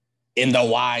In the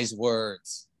wise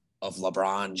words of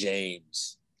LeBron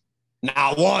James,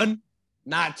 not one,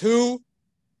 not two,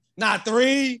 not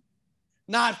three,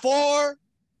 not four,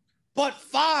 but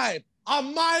five. A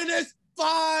minus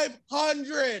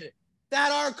 500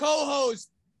 that our co-host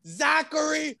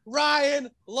Zachary Ryan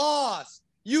lost.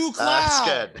 You clown. That's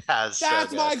good.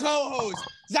 That's my co-host,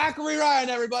 Zachary Ryan,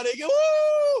 everybody.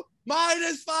 Woo!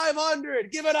 Minus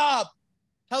 500. Give it up.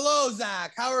 Hello,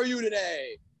 Zach. How are you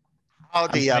today? Oh,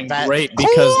 great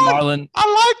because corn! Marlon.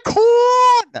 I like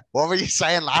corn. What were you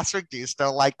saying last week? Do you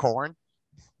still like corn?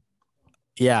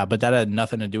 Yeah, but that had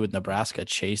nothing to do with Nebraska,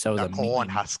 Chase. That was a corn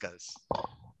meme. Huskers.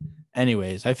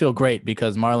 Anyways, I feel great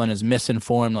because Marlon is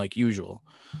misinformed like usual.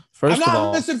 First I'm of not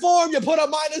all, misinformed. You put a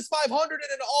minus 500 in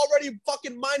an already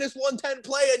fucking minus 110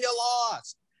 play and you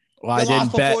lost. well, You I didn't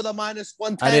lost bet. before the minus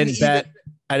 110.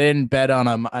 I didn't bet on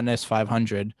a minus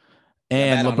 500.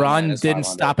 And LeBron didn't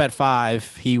stop at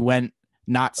 5. He went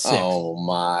not 6. Oh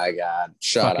my God!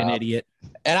 Shut fucking up, idiot!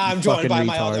 And I'm joined by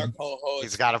my other co-host.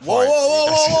 He's got a point.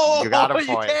 Whoa! You got a point.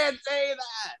 You can't say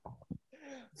that.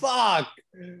 Fuck.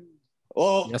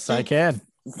 Well, Yes, I can.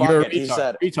 You're a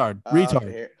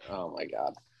retard. Oh my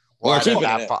God.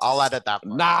 I'll edit that.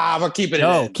 Nah, we're keeping it in.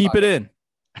 No, keep it in.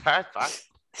 All right, fine.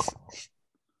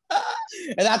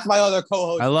 And that's my other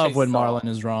co-host. I love when Marlon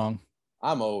is wrong.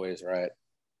 I'm always right.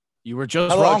 You were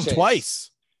just wrong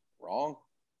twice. Wrong?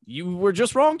 You were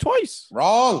just wrong twice.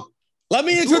 Wrong. Let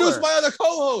me introduce my other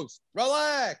co-host.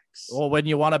 Relax. Well, when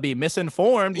you want to be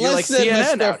misinformed, you're like Listen,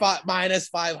 CNN. Mr. Minus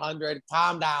 500.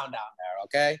 Calm down there,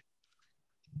 okay?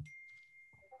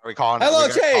 Are we calling? Hello,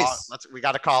 Chase. We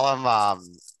got to call him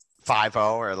 5-0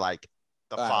 or like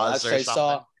the Fuzz or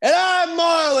something. And I'm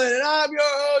Marlon, and I'm your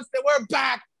host, and we're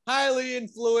back. Highly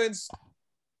influenced.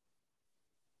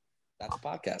 That's a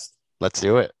podcast. Let's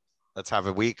do it. Let's have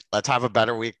a week. Let's have a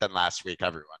better week than last week,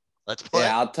 everyone.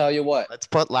 I'll tell you what. Let's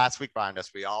put last week behind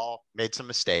us. We all made some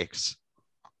mistakes.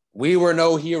 We were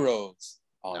no heroes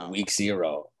on week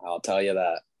 0. I'll tell you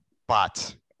that.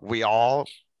 But we all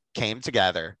came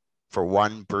together for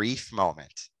one brief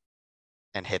moment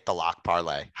and hit the lock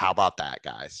parlay. How about that,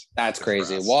 guys? That's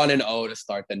crazy. 1-0 to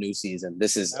start the new season.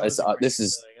 This is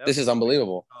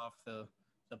unbelievable. Off the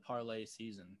parlay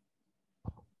season,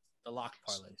 the lock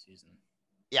parlay season.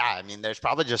 Yeah, I mean, there's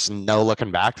probably just no looking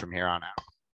back from here on out.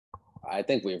 I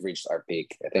think we've reached our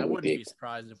peak. I wouldn't be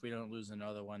surprised if we don't lose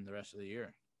another one the rest of the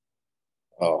year.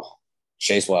 Oh,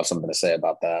 Chase will have something to say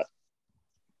about that.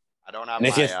 I don't have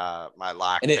my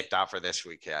lock picked out for this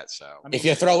week yet. So if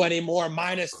you throw any more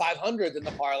minus 500 in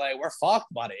the parlay, we're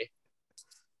fucked, buddy.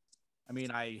 I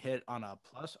mean, I hit on a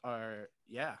plus, or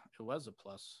it was a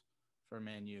plus for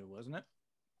Man U, wasn't it?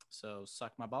 So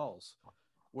suck my balls.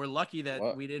 We're lucky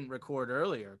that we didn't record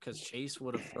earlier because Chase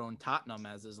would have thrown Tottenham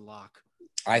as his lock.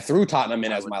 I threw Tottenham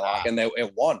in as my lock, and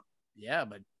it won. Yeah,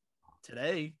 but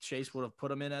today Chase would have put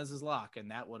him in as his lock,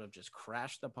 and that would have just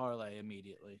crashed the parlay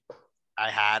immediately. I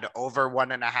had over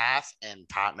 1.5 and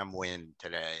Tottenham win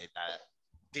today. That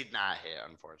did not hit,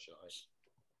 unfortunately.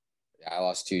 Yeah, I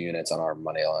lost 2 units on our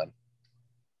money line.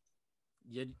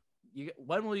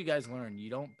 When will you guys learn? You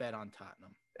don't bet on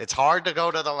Tottenham. It's hard to go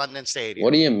to the London Stadium.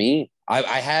 What do you mean? I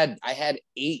had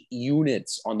 8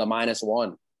 units on the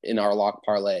 -1 in our lock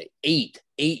parlay. 8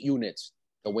 units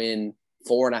to win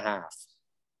 4.5.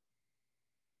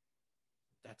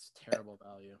 That's terrible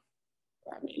value.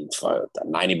 I mean, for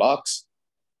 $90.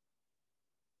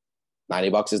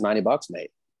 $90 is $90,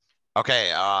 mate.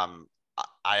 Okay.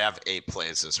 I have 8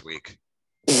 plays this week.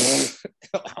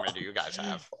 How many do you guys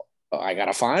have? I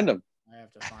gotta find them. I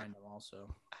have to find them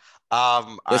also.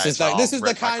 This is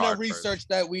the kind of research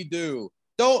that we do.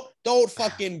 Don't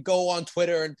fucking go on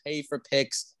Twitter and pay for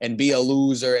picks and be a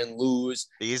loser and lose.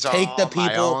 These are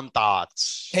my own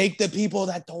thoughts. Take the people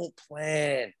that don't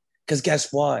plan, because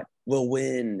guess what? We'll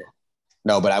win.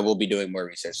 No, but I will be doing more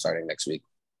research starting next week.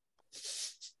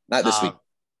 Not this week.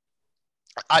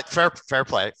 Fair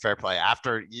play.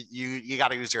 After you got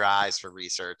to use your eyes for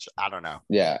research. I don't know.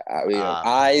 Yeah,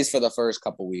 eyes for the first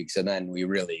couple weeks, and then we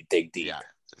really dig deep. Yeah,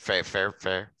 fair.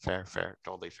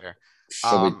 Totally fair.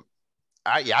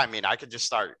 I mean, I could just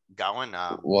start going.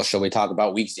 Well, shall we talk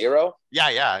about week 0?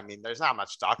 Yeah. I mean, there's not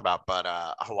much to talk about, but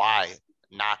Hawaii,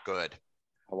 not good.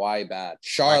 Hawaii bad.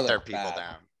 Charlotte, their people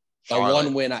down. The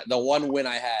one win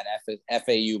I had,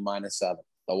 FAU -7.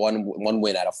 The one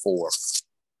win out of 4.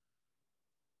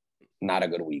 Not a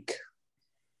good week.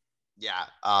 Yeah.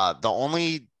 The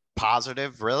only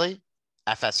positive, really,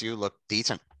 FSU looked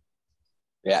decent.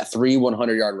 Yeah, 3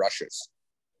 100-yard rushes.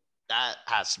 That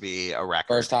has to be a record.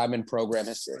 First time in program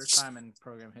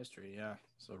history. Yeah.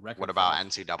 So record. What about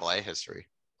NCAA history?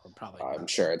 Probably. I'm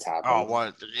sure it's happened. Oh,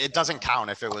 well, it doesn't count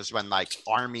if it was when like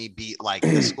Army beat like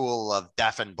the School of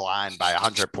Deaf and Blind by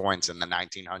 100 points in the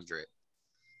 1900.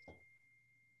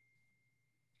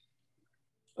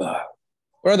 What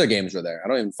other games were there? I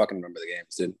don't even fucking remember the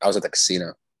games, dude. I was at the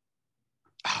casino.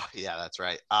 Oh, yeah, that's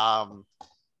right. I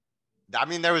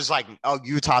mean, there was like,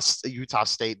 Utah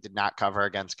State did not cover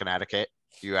against Connecticut.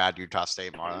 You had Utah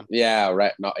State, Marlon. Yeah,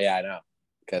 right. No, yeah, I know.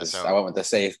 Because I went with the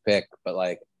safe pick, but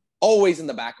like always in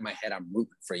the back of my head, I'm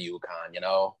rooting for UConn, you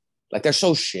know? Like they're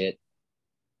so shit.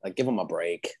 Like give them a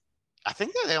break. I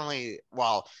think they're the only,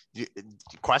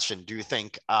 question, do you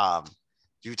think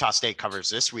Utah State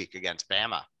covers this week against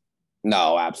Bama?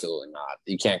 No, absolutely not.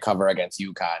 You can't cover against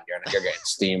UConn. You're getting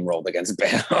steamrolled against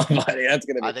Bama, buddy. That's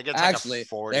gonna be. I think it's actually like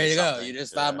 40 there. You something. Go. You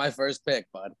just found my first pick,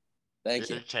 bud. Thank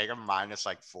you. Take them minus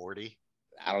like 40.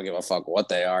 I don't give a fuck what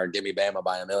they are. Give me Bama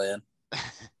by a million.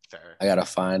 Fair. I gotta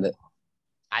find it.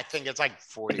 I think it's like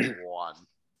 41.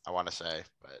 I want to say,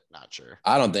 but not sure.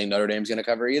 I don't think Notre Dame's gonna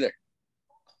cover either.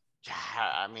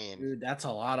 Yeah, I mean, dude, that's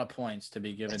a lot of points to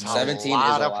be given. 17 a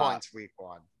lot of points week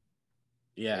 1.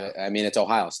 Yeah, I mean it's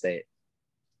Ohio State.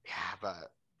 Yeah,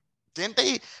 but didn't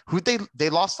they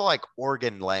lost to like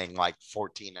Oregon laying like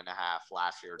 14 and a half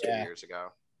last year, 2 years ago?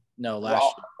 No, last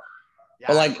year. Yeah,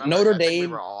 but like Notre Dame, we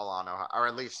were all on Ohio, or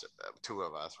at least 2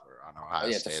 of us were on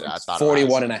Ohio State. I thought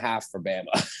 41 and a half for Bama.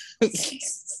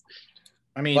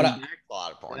 I mean, but a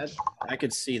lot of points. I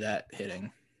could see that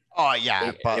hitting. Oh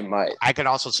yeah, but it might. I could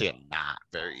also see it not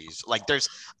very easy. Like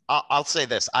I'll say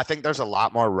this: I think there's a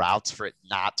lot more routes for it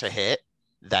not to hit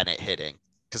than it hitting.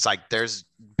 Because like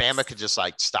Bama could just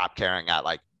like stop caring at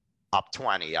like up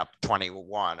 20, up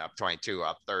 21, up 22,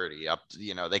 up 30, up.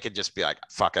 They could just be like,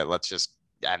 fuck it, let's just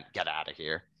get out of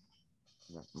here.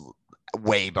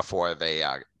 Way before they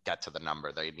get to the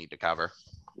number they need to cover.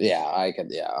 Yeah, I could.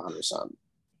 Yeah, 100%.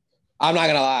 I'm not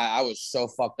gonna lie. I was so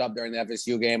fucked up during the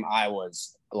FSU game. I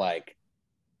was like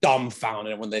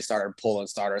dumbfounded when they started pulling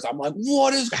starters. I'm like,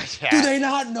 what is? Yeah. Do they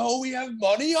not know we have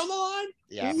money on the line?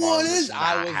 Yeah, what is?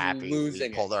 I was happy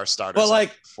losing. We pulled our starters, but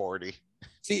like 40.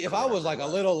 See, if I was like a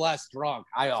little less drunk,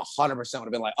 I 100% would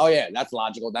have been like, oh yeah, that's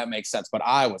logical, that makes sense. But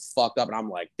I was fucked up, and I'm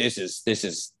like, this is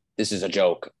a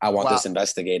joke. I want this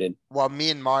investigated. Well, me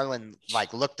and Marlon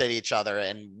like looked at each other,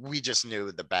 and we just knew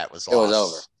the bet was lost. It was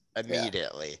over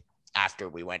immediately after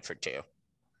we went for 2.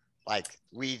 Like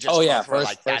we just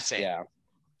that's it. Yeah,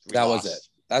 that was it.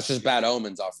 That's just bad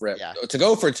omens off rip. Yeah. To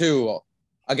go for 2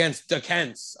 against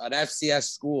DeKent's, an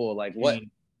FCS school, like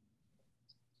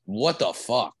what the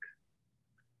fuck?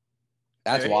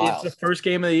 That's wild. It's the first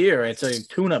game of the year. It's a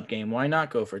tune-up game. Why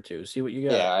not go for 2? See what you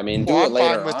got. Yeah, I mean, do it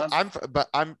later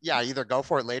on. Either go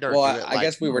for it later. Well, or do it, I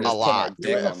guess we were just putting our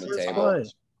dick on the table.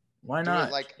 Why not?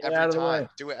 Do it every time.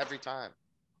 Do it every time.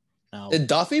 No. Did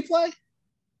Duffy play?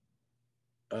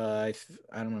 I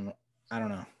don't know.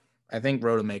 I think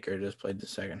Rodemaker just played the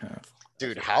second half.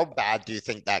 Dude, how bad do you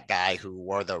think that guy who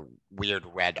wore the weird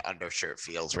red undershirt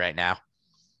feels right now?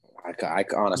 I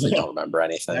honestly don't remember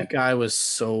anything. That guy was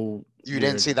so. You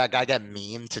didn't see that guy get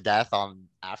memed to death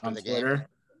after the Twitter? game?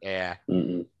 Yeah.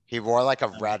 Mm-mm. He wore like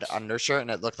a red undershirt,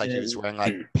 and it looked like he was wearing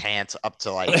like pants up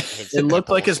to like. It looked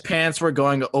like his pants were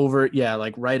going over,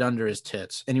 like right under his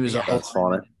tits, and he was like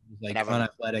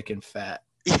unathletic and fat.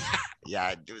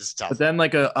 Yeah, it was tough. But then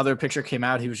like a other picture came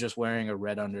out, he was just wearing a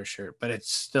red undershirt, but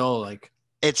it's still like.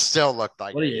 It still looked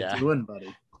like. What are you doing,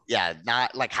 buddy? Yeah,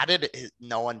 not like how did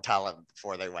no one tell him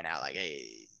before they went out? Like,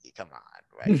 hey, come on,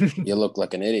 right? You look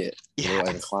like an idiot. You look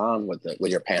like a clown with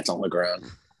your pants on the ground.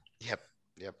 Yep.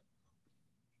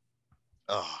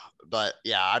 Oh, but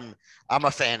yeah, I'm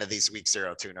a fan of these week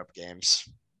 0 tune-up games.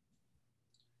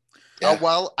 Yeah. Oh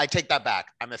well, I take that back.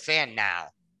 I'm a fan now.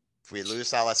 If we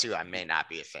lose LSU, I may not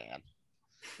be a fan.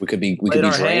 We could be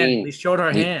drained. We showed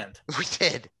our hand. We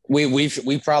did.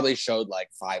 We probably showed like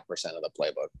 5% of the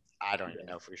playbook. I don't even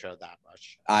know if we showed that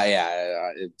much. They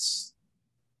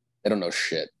don't know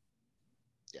shit.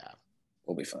 Yeah,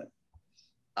 we'll be fine.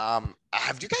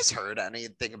 Have you guys heard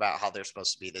anything about how they're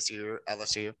supposed to be this year,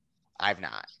 LSU? I've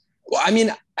not. Well, I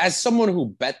mean, as someone who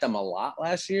bet them a lot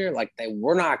last year, like they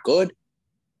were not good.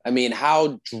 I mean,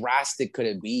 how drastic could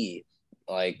it be?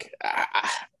 Like,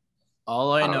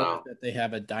 all I know is that they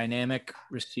have a dynamic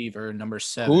receiver, number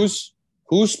 7.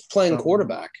 Who's playing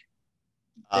quarterback?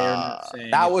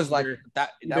 That was like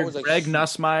Greg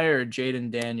Nussmeier or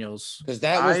Jaden Daniels. Because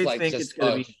that was like just.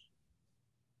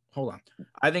 Hold on,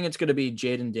 I think it's gonna be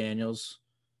Jaden Daniels.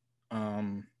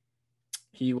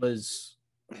 He was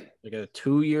like a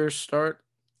 2-year start,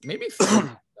 maybe 3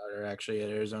 starter actually at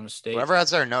Arizona State. Whoever has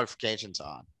their notifications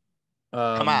on.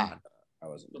 Come on.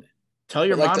 Tell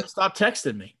your mom to stop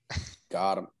texting me.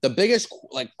 Got him. The biggest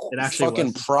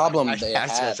fucking problem they had. I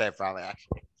was gonna say probably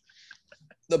actually.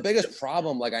 The biggest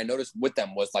problem, like I noticed with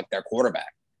them, was like their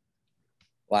quarterback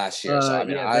last year. So I mean,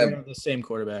 they don't have the same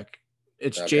quarterback.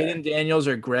 It's Jaden Daniels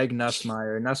or Greg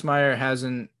Nussmeier. Nussmeier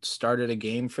hasn't started a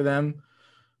game for them.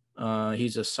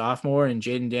 He's a sophomore, and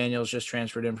Jaden Daniels just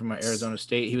transferred in from Arizona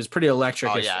State. He was pretty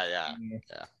electric. Oh yeah.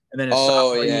 And then his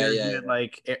sophomore year,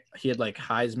 he had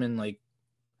Heisman like.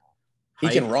 He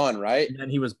can run, right? And then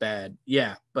he was bad.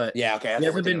 Yeah, but he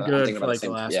hasn't been good for like the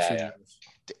last 2 years.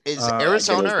 Is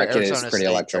Arizona or Arizona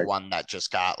State the one that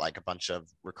just got like a bunch of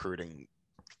recruiting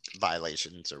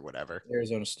violations or whatever?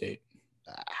 Arizona State.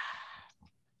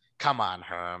 Come on,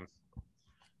 Herm.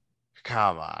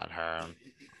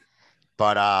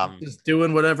 But just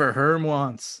doing whatever Herm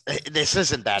wants. This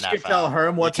isn't that NFL. You tell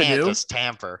Herm what to do. Just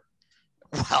tamper.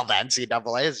 Well, the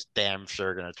NCAA is damn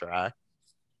sure gonna try.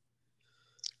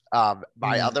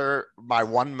 My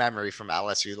one memory from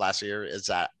LSU last year is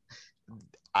that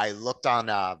I looked on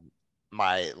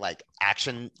my like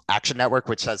Action Network,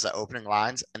 which has the opening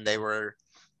lines, and they were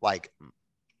like,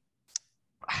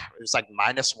 it was like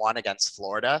 -1 against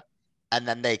Florida, and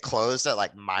then they closed at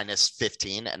like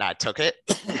 -15, and I took it,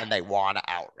 and they won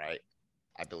outright,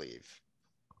 I believe.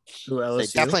 Who, LSU? They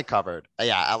definitely covered.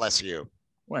 Yeah, LSU.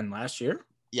 When, last year?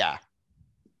 Yeah.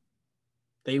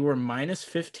 They were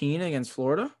 -15 against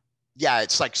Florida? Yeah,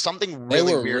 it's like something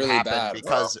really happened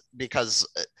because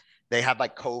they had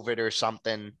like COVID or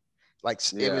something. Like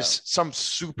it was some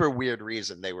super weird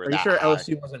reason they were. Are you sure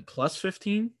LSU wasn't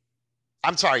 +15?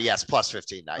 I'm sorry. Yes,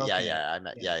 +15. Okay. Yeah. I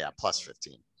meant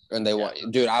 +15. And they won,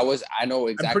 dude. I know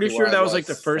exactly. I'm pretty sure that was like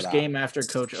the first game after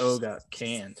Coach O got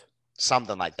canned.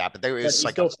 Something like that, but there was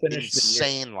like an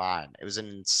insane line. It was an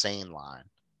insane line.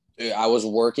 Dude, I was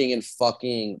working in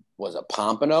was it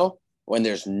Pompano? When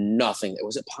there's nothing.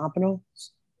 Was it Pompano?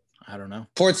 I don't know.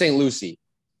 Port St. Lucie.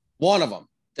 One of them.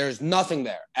 There's nothing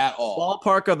there at all.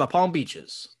 Ballpark of the Palm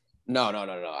Beaches. No.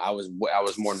 I was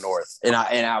more north. And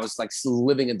I was like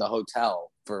living in the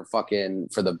hotel for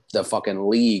the fucking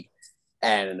league.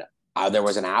 And there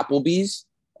was an Applebee's.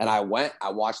 And I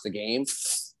watched the game.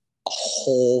 A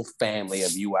whole family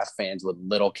of UF fans with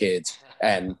little kids.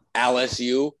 And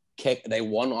LSU they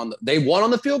won on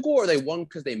the field goal, or they won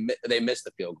because they missed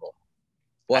the field goal.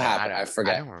 What happened? I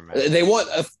forget. I don't remember. They won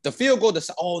the field goal. The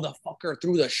fucker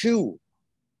threw the shoe.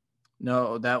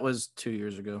 No, that was 2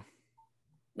 years ago.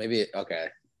 Maybe okay.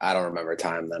 I don't remember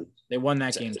time then. They won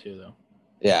that game too, though.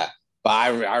 Yeah, but I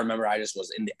remember I just was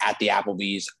at the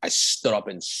Applebee's. I stood up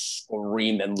and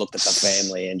screamed and looked at the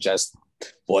family and just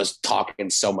was talking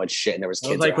so much shit. And there was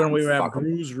kids. It was like when we were at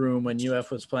Brews Room when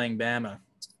UF was playing Bama.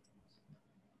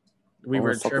 We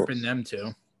were chirping them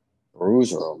too.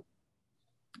 Brews Room.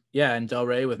 Yeah, in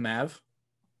Delray with Mav.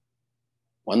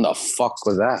 When the fuck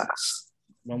was that?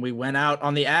 When we went out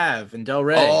on the Ave in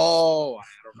Delray. Oh, I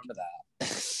don't remember that.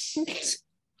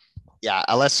 Yeah,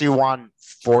 LSU won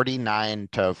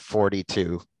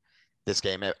 49-42 this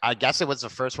game. I guess it was the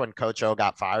first one Coach O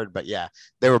got fired, but yeah,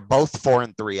 they were both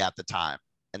 4-3 at the time.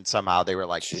 And somehow they were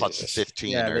like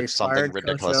 +15 or something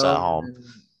ridiculous at home.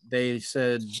 They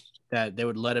said that they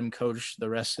would let him coach the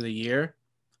rest of the year.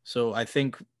 So I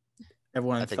think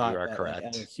everyone thought that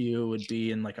LSU would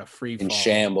be in like a free fall. In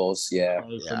shambles, yeah.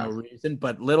 For no reason.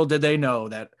 But little did they know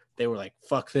that they were like,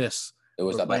 fuck this. It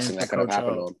was the best thing that could have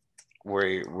happened to them.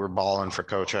 We're balling for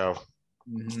Coach O.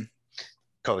 Mm-hmm.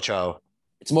 Coach O.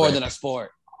 It's more than a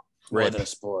sport. More than a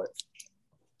sport.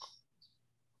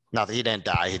 No, he didn't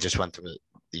die. He just went to the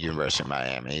University of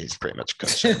Miami. He's pretty much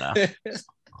coach now.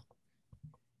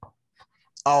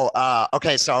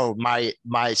 Okay. So my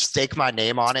stake my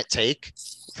name on it take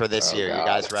for this year. God. You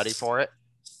guys ready for it?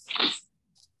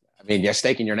 I mean, you're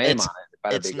staking your name on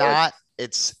it.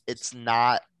 It's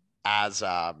not as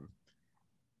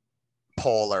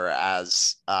polar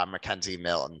as Mackenzie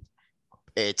Milton.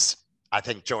 I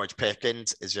think George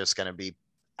Pickens is just going to be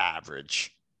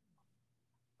average.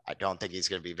 I don't think he's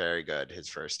going to be very good his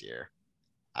first year.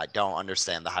 I don't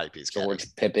understand the hype he's getting.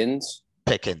 George Pickens?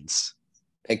 Pickens?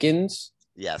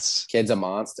 Yes. Kid's a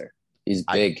monster. He's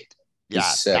big.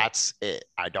 That's it.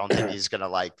 I don't think he's going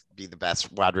to be the best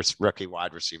rookie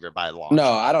wide receiver by a long No,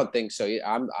 shot. I don't think so.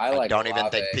 I don't even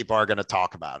think people are going to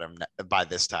talk about him by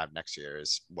this time next year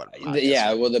is what.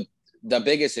 Well, the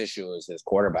biggest issue is his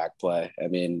quarterback play. I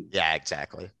mean, yeah,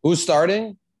 exactly. Who's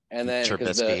starting? And then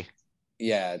Trubisky.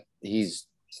 He's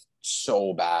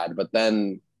so bad. But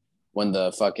then when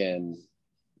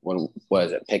what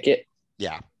is it, Pickett?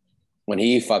 Yeah. When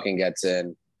he fucking gets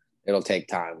in, it'll take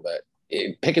time, but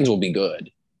Pickens will be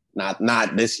good.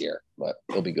 Not this year, but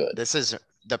he'll be good. This is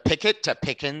the Pickett to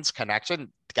Pickens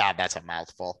connection. God, that's a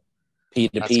mouthful. P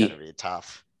to That's P. gonna be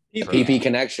tough. The PP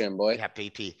connection, boy. Yeah,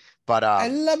 PP. But I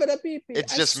love it a PP.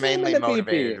 it's just mainly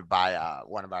motivated by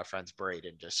one of our friends,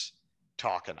 Braden, just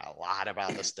talking a lot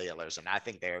about the Steelers, and I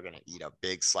think they're gonna eat a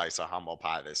big slice of humble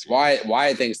pie this year.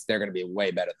 Wyatt thinks they're gonna be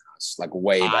way better than us, like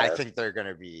way better. I think they're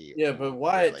gonna be. Yeah, but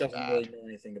Wyatt really doesn't really know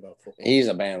anything about football. He's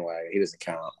a bandwagon. He doesn't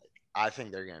count. I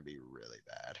think they're gonna be really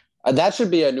bad. That should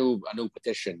be a new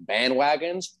petition.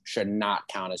 Bandwagons should not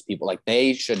count as people. Like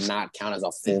they should not count as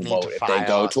a full vote if they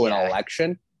go to an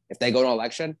election. If they go to an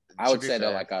election, I would say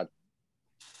they're like a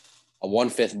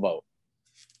 1/5 vote.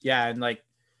 Yeah, and like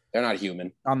they're not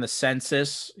human. On the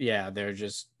census, yeah, they're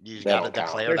just you got to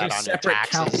declare that on your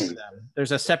taxes.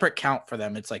 There's a separate count for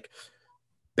them. It's like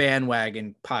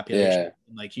bandwagon population,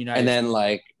 like United. And then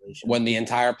like when the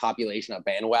entire population of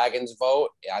bandwagons vote,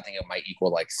 I think it might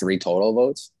equal like 3 total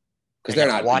votes because they're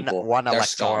not one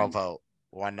electoral vote.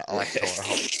 One electoral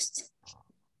vote.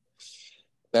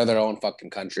 They're their own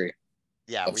fucking country.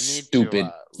 Yeah, we need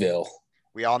Stupidville.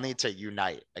 We all need to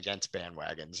unite against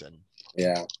bandwagons and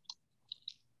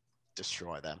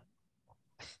destroy them.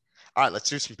 All right, let's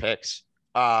do some picks.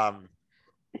 But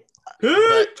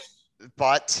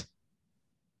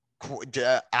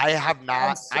I have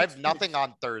nothing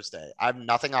on Thursday. I have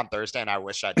nothing on Thursday, and I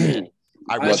wish I did.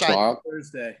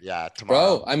 Thursday. Yeah,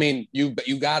 tomorrow. Bro, I mean, you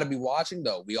got to be watching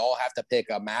though. We all have to pick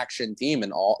a Maction team,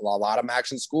 and a lot of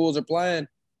Maction schools are playing.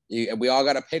 We all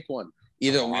got to pick one.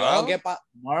 Either we all get by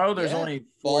tomorrow. There's only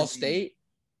Ball State,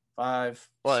 5.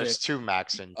 Well, there's 2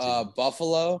 Maction.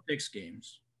 Buffalo, 6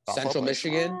 games. Central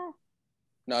Michigan.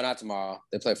 No, not tomorrow.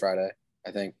 They play Friday,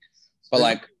 I think. But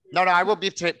like, no, I will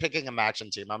be picking a Maction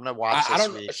team. I'm gonna watch. I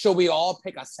don't. Week. Should we all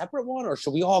pick a separate one, or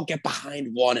should we all get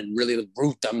behind one and really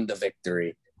root them to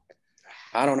victory?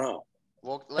 I don't know.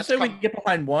 Well, let's say we get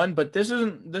behind one, but this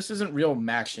isn't real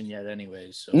Maction yet,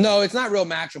 anyways. So. No, it's not real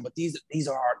Maction, but this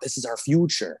is our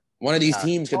future. One of these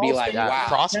teams could be like, wow,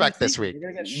 prospect this week.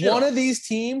 One of these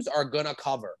teams are gonna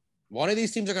cover. One of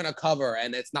these teams are gonna cover,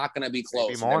 and it's not gonna be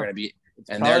close. They're gonna be,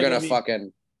 and they're gonna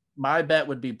fucking. My bet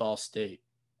would be Ball State.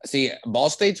 See, Ball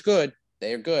State's good.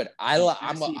 They're good.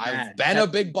 I've been a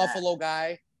big Buffalo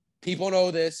guy. People know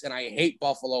this, and I hate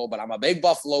Buffalo, but I'm a big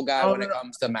Buffalo guy when it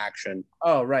comes to Maction.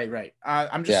 Oh, right.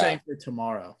 I'm just saying for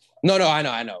tomorrow. No, I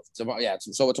know. Tomorrow,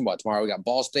 so tomorrow. Tomorrow we got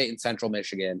Ball State and Central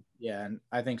Michigan. Yeah, and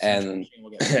I think Central Michigan will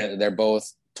get they're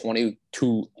both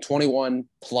 21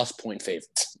 plus point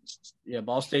favorites. Yeah,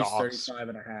 Ball State's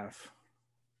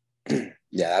 35.5.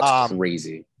 Yeah, that's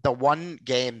crazy. The one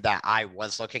game that I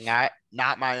was looking at,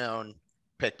 not my own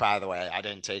pick, by the way, I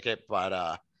didn't take it,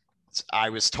 but I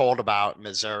was told about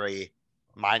Missouri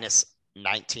minus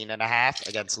 19.5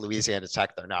 against Louisiana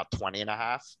Tech. They're now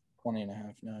 20.5.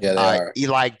 20.5. No. Yeah, they are.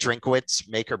 Eli Drinkwitz,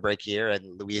 make or break year,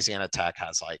 and Louisiana Tech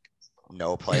has like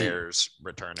no players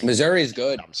returning. Missouri's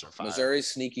good. Missouri's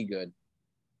sneaky good.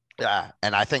 Yeah,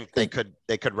 and I think they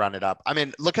could run it up. I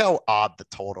mean, look how odd the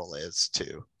total is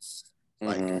too.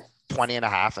 Like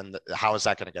 20.5, and how is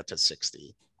that going to get to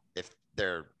 60 if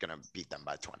they're going to beat them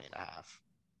by 20.5?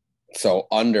 So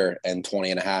under and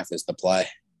 20.5 is the play.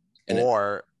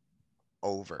 Or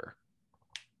over.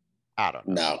 I don't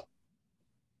know.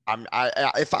 No.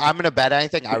 If I'm going to bet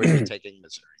anything, I would be taking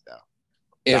Missouri though.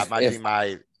 That might be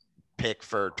my pick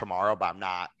for tomorrow, but I'm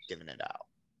not giving it out.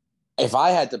 If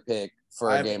I had to pick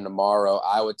for a game tomorrow,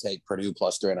 I would take Purdue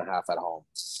plus 3.5 at home.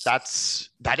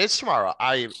 That is tomorrow.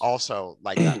 I also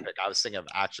like that pick. I was thinking of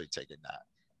actually taking that.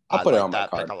 I'll put it on my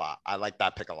card. Pick a lot. I like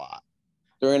that pick a lot.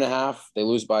 3.5. They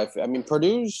lose by. I mean,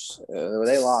 Purdue's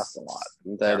they lost a lot.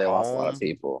 They lost a lot of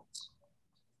people.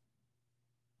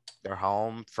 They're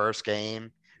home first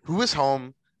game. Who was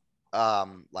home?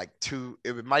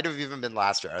 It might have even been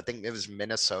last year. I think it was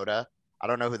Minnesota. I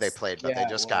don't know who they played, but they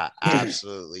just got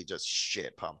absolutely just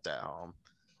shit pumped at home.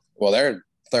 Well, they're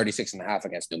 36.5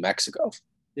 against New Mexico.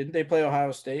 Didn't they play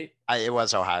Ohio State? It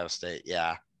was Ohio State.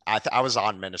 Yeah, I was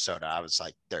on Minnesota. I was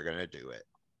like, they're gonna do it.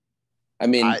 I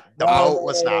mean, the vote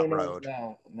was not road.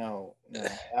 No.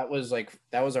 That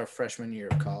was our freshman year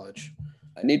of college.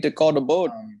 I need to call the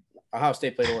boat. Ohio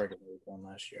State played Oregon one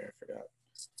last year. I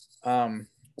forgot.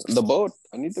 The boat.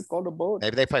 I need to call the boat.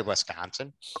 Maybe they played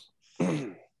Wisconsin.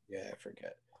 Yeah, I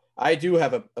forget. I do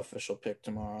have an official pick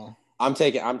tomorrow. I'm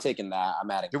taking that. I'm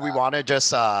adding. Do we want to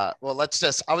just I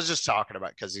was just talking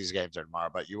about because these games are tomorrow,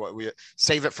 but we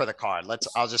save it for the card.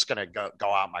 I was just gonna go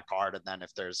out my card, and then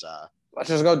if there's let's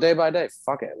just go day by day.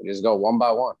 Fuck it. We just go one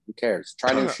by one. Who cares?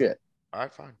 Try new shit. All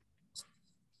right, fine.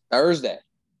 Thursday.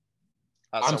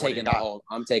 I'm taking the home.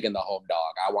 I'm taking the home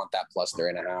dog. I want that plus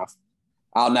 3.5.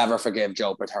 I'll never forgive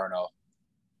Joe Paterno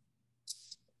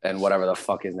and whatever the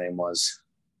fuck his name was.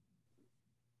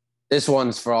 This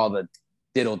one's for all the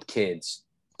diddled kids.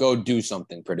 Go do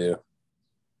something, Purdue.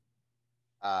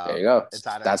 There you go.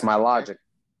 That's my logic.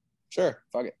 Sure.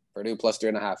 Fuck it. Purdue plus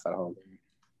 3.5 at home.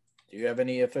 Do you have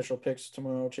any official picks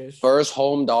tomorrow, Chase? First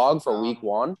home dog for week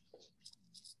 1.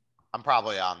 I'm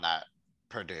probably on that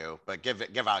Purdue, but give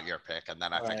out your pick, and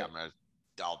then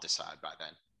I'll decide by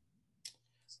then.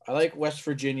 I like West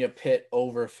Virginia Pitt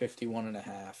over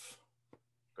 51.5.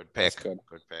 Good pick. Good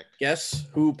pick. Guess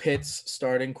who Pitt's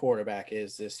starting quarterback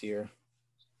is this year?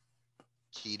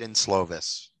 Keaton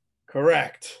Slovis.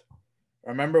 Correct.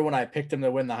 Remember when I picked him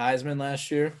to win the Heisman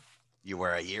last year? You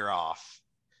were a year off.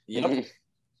 Yep.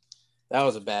 That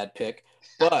was a bad pick.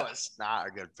 But that was not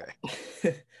a good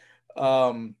pick.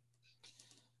 I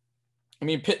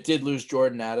mean, Pitt did lose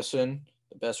Jordan Addison,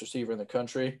 the best receiver in the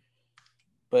country,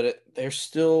 but they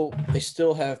still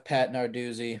have Pat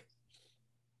Narduzzi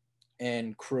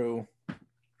and crew,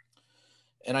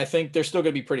 and I think they're still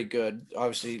going to be pretty good.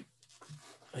 Obviously,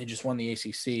 they just won the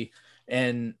ACC,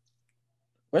 and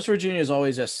West Virginia is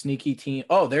always a sneaky team.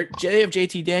 Oh, they have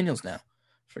JT Daniels now.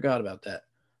 Forgot about that.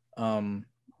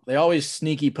 They always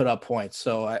sneaky put up points,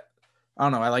 so I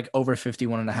don't know. I like over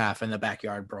 51.5 in the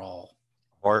backyard brawl.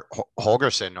 Or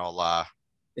Holgerson will.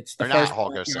 It's the first not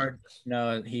Holgerson.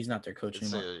 No, he's not their coach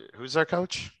anymore. Who's their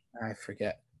coach? I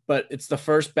forget. But it's the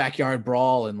first backyard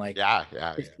brawl in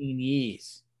 15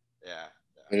 years. Yeah.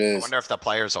 It is. I wonder if the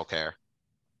players will care.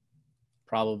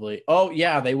 Probably. Oh,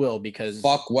 yeah, they will because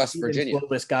fuck West Virginia.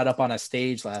 Slovis got up on a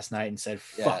stage last night and said,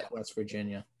 fuck West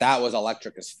Virginia. That was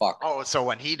electric as fuck. Oh, so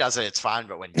when he does it, it's fine.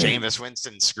 But when Jameis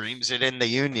Winston screams it in the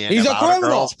Union, he's about a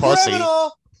girl's pussy.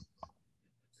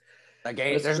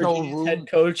 Again, there's no room. Head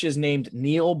coach is named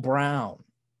Neil Brown.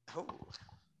 Oh,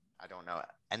 I don't know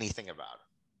anything about him.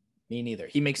 Me neither.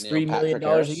 He makes $3 million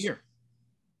a year.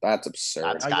 That's absurd.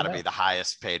 That's got to be the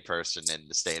highest paid person in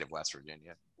the state of West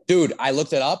Virginia. Dude, I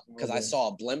looked it up because I saw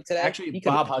a blimp today. Actually,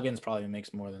 Bob Huggins probably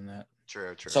makes more than that.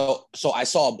 True. So I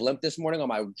saw a blimp this morning on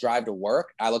my drive to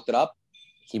work. I looked it up.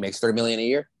 He makes $3 million a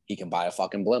year. He can buy a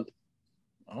fucking blimp.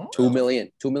 Oh. $2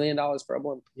 million for a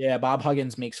blimp. Yeah, Bob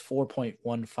Huggins makes $4.15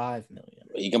 million.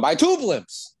 He can buy 2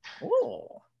 blimps.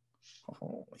 Oh.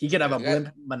 He could have a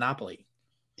blimp monopoly.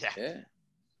 Yeah.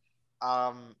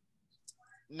 No.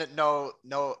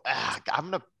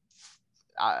 I'm gonna.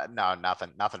 No,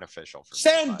 nothing official for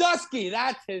Sandusky,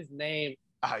 that's his name.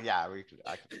 Yeah,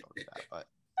 I can go with that, but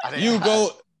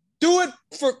go do it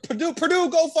for Purdue. Purdue,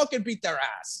 go fucking beat their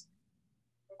ass.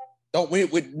 We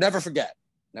never forget.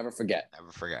 Never forget.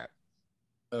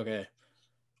 Okay.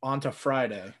 On to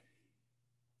Friday.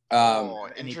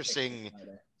 Interesting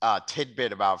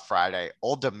tidbit about Friday.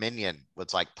 Old Dominion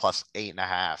was like plus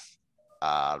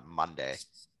 8.5 Monday.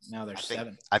 Now they're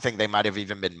 7. I think they might have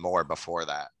even been more before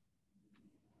that.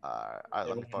 I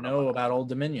don't know about Old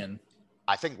Dominion.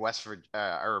 I think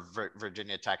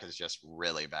Virginia Tech is just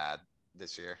really bad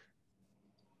this year.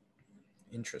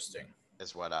 Interesting.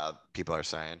 Is what people are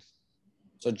saying.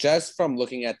 So just from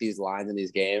looking at these lines in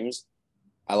these games,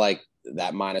 I like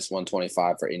that minus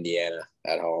 125 for Indiana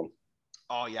at home.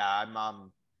 Oh yeah,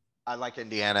 I like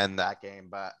Indiana in that game,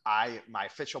 but my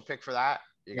official pick for that.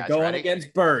 You guys going ready?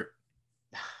 Against Burt.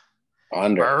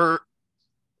 Under. Burt.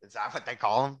 Is that what they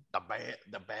call him?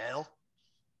 The Bale?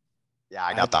 Yeah,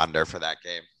 I got the under for that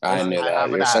game. I knew that.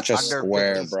 You're such a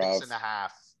square, bro.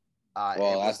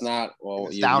 56.5. That's not. Well,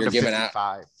 you're giving 55,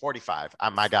 out 45.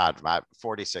 My God,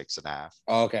 46.5.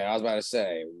 Okay, I was about to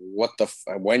say, what the?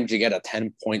 When did you get a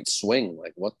 10-point swing?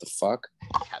 Like, what the fuck?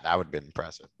 Yeah, that would have been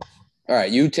impressive. All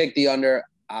right, you take the under.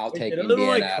 I'll take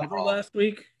Indiana. Cover last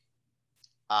week.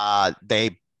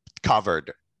 They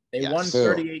covered. They won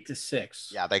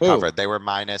 38-6. Yeah, they covered. They were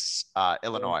minus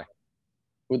Illinois.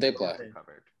 Who'd they play?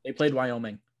 They played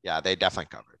Wyoming. Yeah, they definitely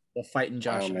covered. They're fighting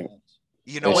Josh Allen.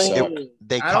 You know what?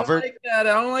 They covered. I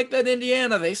don't like that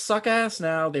Indiana. They suck ass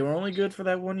now. They were only good for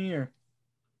that 1 year.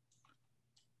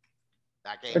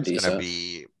 That game's going to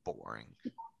be boring.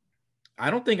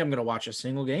 I don't think I'm going to watch a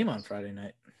single game on Friday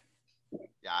night.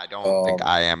 Yeah, I don't think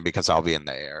I am because I'll be in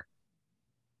the air.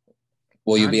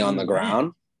 Will you be on the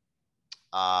ground?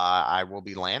 I will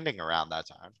be landing around that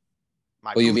time.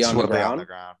 Will you be on the ground?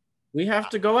 We have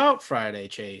to go out Friday,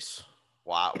 Chase.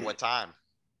 Wow. What time?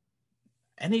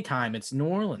 Anytime. It's New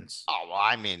Orleans. Oh, well,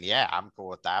 I mean, yeah, I'm cool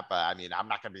with that. But, I mean, I'm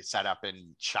not going to be set up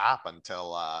in shop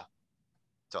until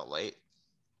late.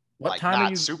 What time are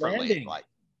you super landing? Late, like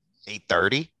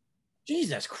 8:30.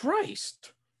 Jesus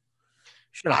Christ.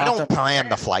 I don't plan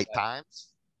the flight times.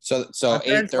 So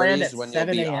 8:30 is when you'll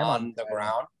be on the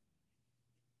ground?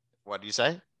 What do you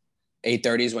say?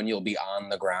 8:30 is when you'll be on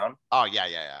the ground. Oh yeah.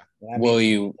 Will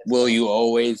you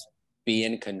always be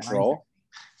in control?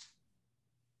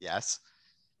 Yes.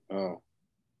 Oh,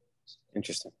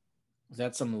 interesting. Is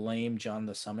that some lame John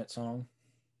the Summit song?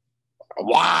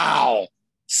 Wow.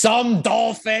 Some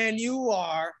Dolphin you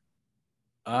are.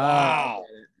 Wow.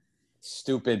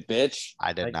 Stupid bitch.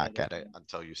 I did not get it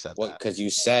until you said that. Because you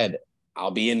said,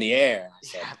 I'll be in the air. I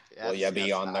said, will you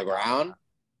be on the ground?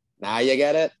 Now you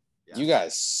get it? Yes. You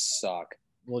guys suck.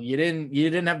 Well, you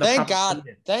didn't have the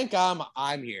Thank God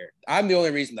I'm here. I'm the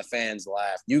only reason the fans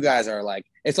laugh. You guys are like,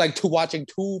 it's like watching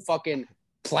two fucking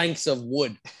planks of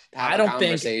wood. I don't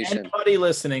think anybody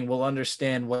listening will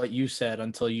understand what you said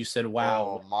until you said,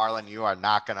 wow. Oh, Marlon, you are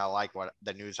not going to like what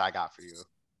the news I got for you.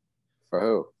 For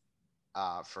who?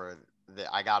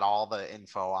 I got all the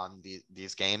info on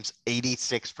these games.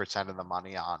 86% of the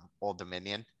money on Old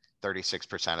Dominion,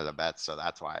 36% of the bets. So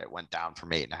that's why it went down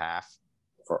from 8.5.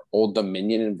 For Old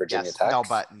Dominion and Virginia Tech? No,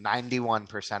 but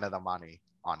 91% of the money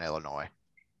on Illinois.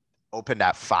 Opened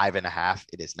at 5.5.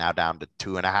 It is now down to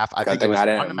 2.5. I think I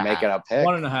didn't make it a pick.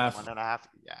 1.5. 1.5.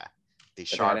 Yeah. The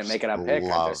Sharps. I didn't make it a pick.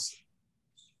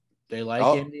 They like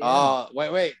Indiana.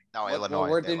 Wait. No, Illinois. What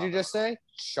word did you just say?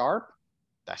 Sharp?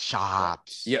 The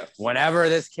Sharps. Yeah. Whenever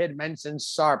this kid mentions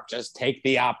Sharp, just take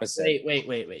the opposite.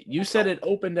 Wait. You said it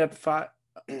opened at 5.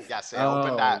 Yes, it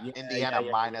opened at Indiana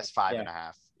minus 5.5.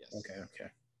 Yes. Okay.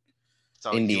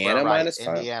 So Indiana minus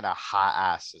 5? Indiana hot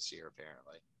ass this year,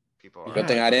 apparently. Good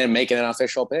thing I didn't make it an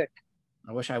official pick.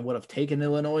 I wish I would have taken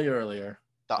Illinois earlier.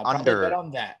 The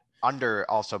under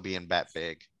also being bet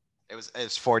big.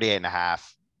 It's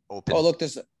 48.5 open. Oh, look,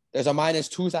 there's a minus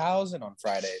 2,000 on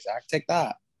Friday, Zach. Take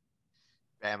that.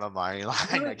 Bama money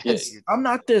line. I guess I'm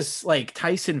not this like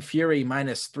Tyson Fury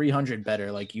minus 300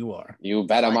 better like you are. You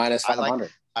bet a minus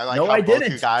 500. I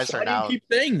didn't. You guys are now. Keep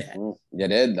saying that. You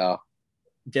did though.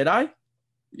 Did I?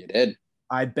 You did.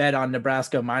 I bet on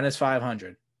Nebraska minus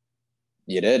 500.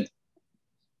 You did.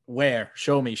 Where?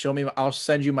 Show me. I'll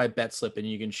send you my bet slip and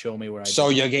you can show me where I So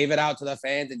you gave it out to the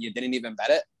fans and you didn't even bet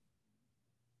it?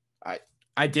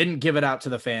 I didn't give it out to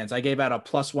the fans. I gave out a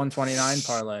plus 129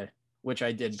 parlay, which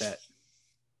I did bet.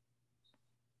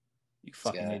 You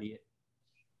fucking idiot.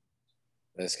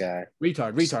 This guy.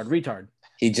 Retard.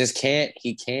 He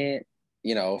can't,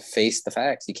 face the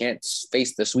facts. He can't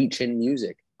face the sweet chin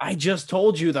music. I just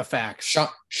told you the facts.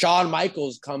 Shawn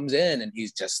Michaels comes in and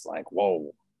he's just like,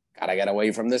 whoa, gotta get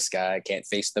away from this guy. Can't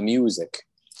face the music.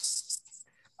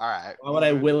 All right. Why would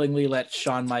I willingly let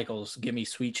Shawn Michaels give me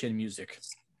sweet chin music?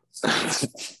 That's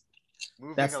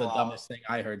the dumbest thing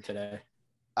I heard today.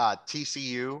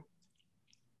 TCU,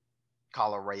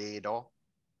 Colorado.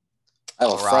 I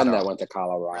have a friend that went to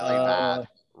Colorado.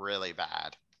 Really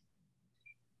bad.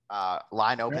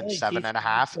 Line open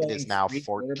 7.5. It is now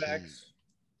 14.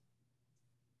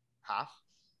 Huh?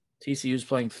 TCU's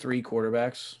playing 3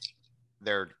 quarterbacks.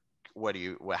 They're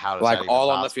how does like that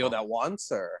all on the field at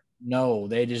once, or no?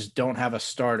 They just don't have a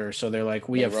starter, so they're like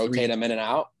we have rotate them in and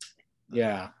out.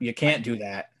 Yeah, you can't do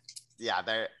that. Yeah,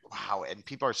 and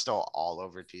people are still all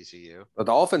over TCU. The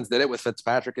Dolphins did it with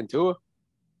Fitzpatrick and Tua.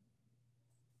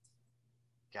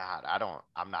 God,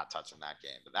 I'm not touching that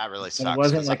game, but that really sucks. It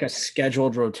wasn't like a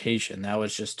scheduled rotation. That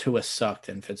was just Tua sucked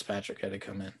and Fitzpatrick had to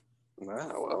come in.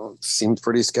 Well, it seems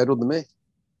pretty scheduled to me.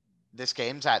 This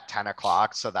game's at 10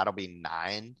 o'clock, so that'll be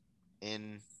 9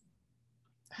 in.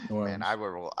 Man,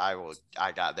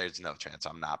 there's no chance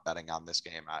I'm not betting on this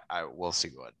game. I will see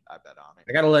what I bet on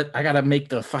it. I gotta make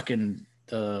the fucking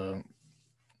the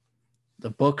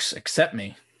books accept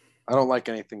me. I don't like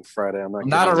anything Friday. I'm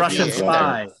not a Russian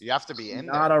spy. You have to be in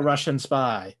not there. A Russian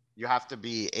spy. You have to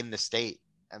be in the state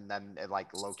and then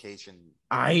like location.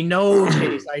 I know,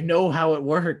 Chase. I know how it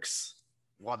works.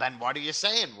 Well, then what are you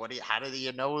saying? How do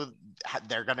you know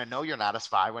they're gonna know you're not a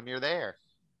spy when you're there?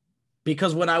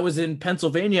 Because when I was in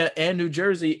Pennsylvania and New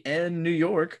Jersey and New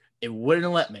York, it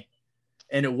wouldn't let me.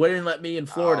 And it wouldn't let me in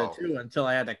Florida, too, until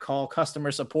I had to call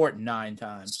customer support 9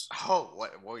 times. Oh,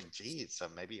 what? Geez. So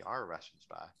maybe you are a Russian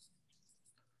spy.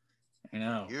 I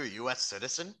know. You're a U.S.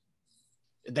 citizen?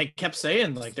 They kept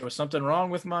saying, like, there was something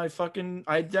wrong with my fucking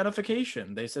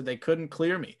identification. They said they couldn't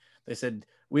clear me. They said,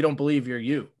 we don't believe you're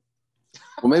you.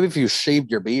 Well, maybe if you shaved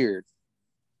your beard.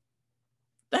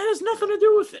 That has nothing to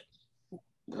do with it.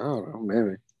 I don't know,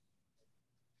 maybe.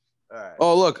 All right.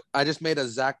 Oh, look, I just made a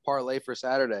Zach parlay for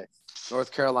Saturday.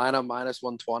 North Carolina minus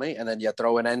 120, and then you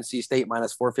throw in NC State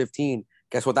minus 415.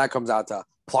 Guess what that comes out to?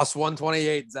 Plus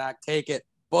 128, Zach. Take it.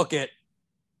 Book it.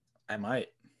 I might.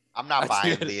 I'm not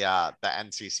buying the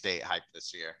NC State hype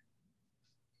this year.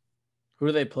 Who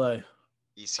do they play?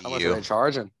 ECU. How much are they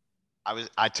charging?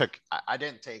 I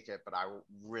didn't take it, but I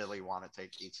really want to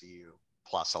take ECU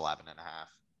plus 11.5.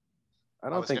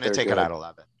 I was going to take it at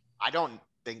 11. I don't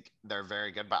think they're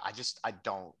very good, but I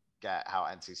don't get how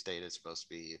NC State is supposed to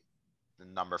be the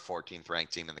number 14th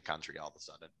ranked team in the country all of a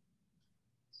sudden.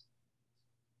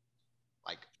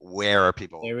 Like, where are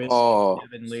people?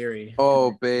 Devin Leary.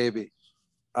 Oh, baby.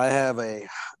 I have a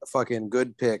fucking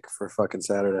good pick for fucking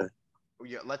Saturday.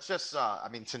 Yeah, let's just,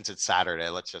 since it's Saturday,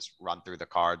 let's just run through the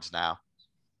cards now.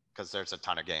 Because there's a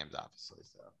ton of games, obviously.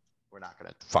 So we're not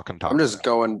going to fucking talk. I'm just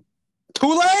going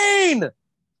Tulane.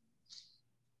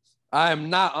 I am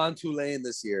not on Tulane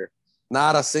this year.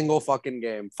 Not a single fucking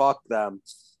game. Fuck them.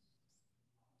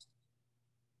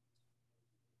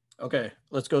 Okay,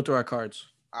 let's go through our cards.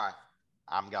 All right,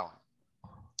 I'm going.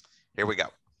 Here we go.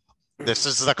 This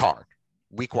is the card.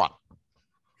 Week 1.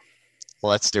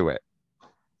 Let's do it.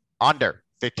 Under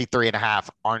 53.5,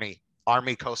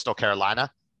 Army Coastal Carolina.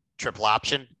 Triple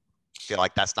option. Feel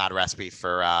like that's not a recipe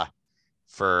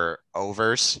for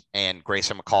overs. And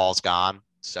Grayson McCall's gone.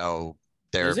 So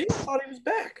they're. Is he? I thought he was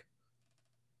back.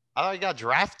 I thought he got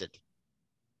drafted.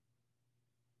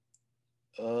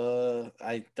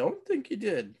 I don't think he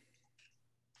did.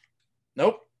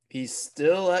 Nope. He's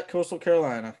still at Coastal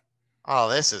Carolina. Oh,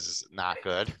 this is not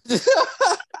good.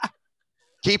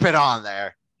 Keep it on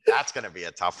there. That's going to be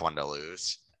a tough one to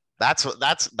lose. That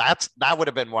would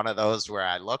have been one of those where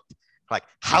I looked like,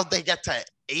 how'd they get to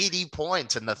 80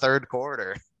 points in the third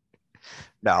quarter?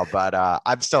 No, but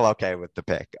I'm still okay with the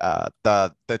pick.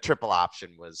 The triple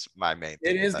option was my main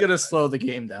thing. It is going to slow the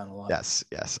game down a lot. Yes.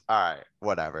 All right,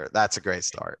 whatever. That's a great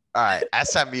start. All right,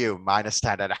 SMU minus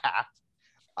 10.5.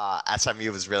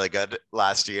 SMU was really good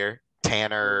last year.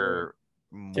 Tanner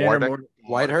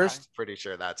Whitehurst. Pretty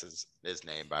sure that's his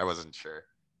name, but I wasn't sure.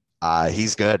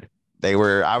 He's good.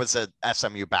 I was a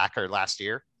SMU backer last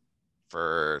year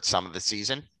for some of the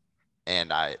season,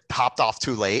 and I hopped off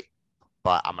too late,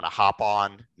 but I'm going to hop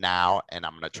on now, and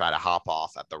I'm going to try to hop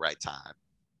off at the right time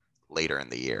later in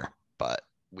the year. But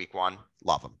week 1,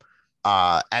 love them.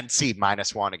 NC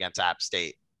 -1 against App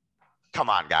State. Come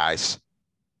on, guys.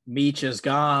 Meach is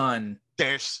gone.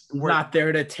 We're not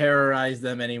there to terrorize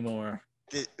them anymore.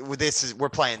 We're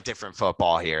playing different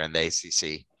football here in the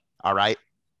ACC. All right.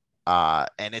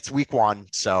 And it's week 1.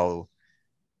 So,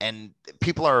 and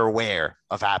people are aware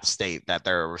of App State that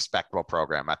they're a respectable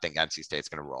program. I think NC State's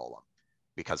going to roll them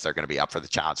because they're going to be up for the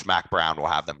challenge. Mac Brown will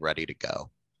have them ready to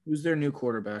go. Who's their new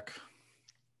quarterback?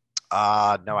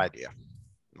 No idea.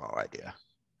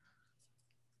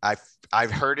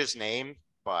 I've heard his name,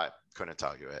 but couldn't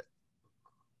tell you it.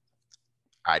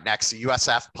 All right, next,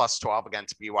 USF +12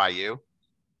 against BYU.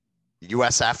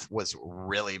 USF was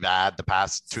really bad the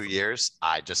past 2 years.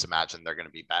 I just imagine they're going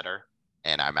to be better.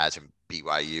 And I imagine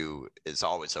BYU is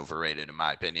always overrated, in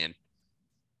my opinion.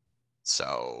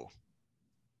 So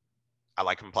I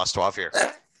like him +12 here.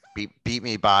 Beat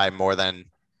me by more than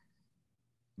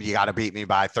 – you got to beat me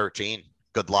by 13.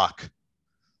 Good luck.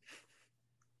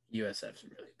 USF's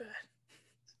really bad.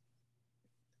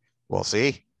 We'll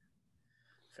see.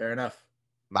 Fair enough.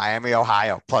 Miami,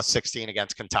 Ohio, +16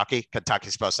 against Kentucky.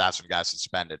 Kentucky's supposed to have some guys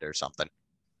suspended or something.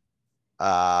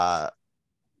 I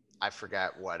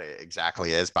forget what it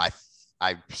exactly is, but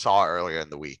I saw it earlier in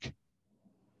the week.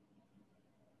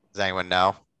 Does anyone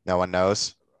know? No one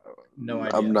knows? No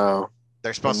idea. No.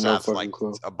 They're supposed to have like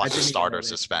a bunch of starters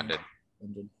suspended.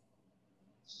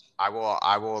 I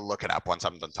will look it up once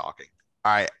I'm done talking.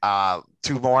 All right,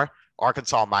 2 more.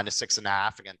 Arkansas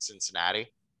 -6.5 against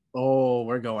Cincinnati. Oh,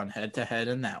 we're going head to head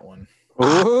in that one.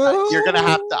 You're gonna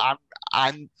have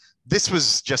to. This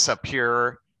was just a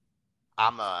pure.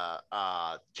 I'm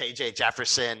a KJ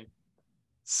Jefferson,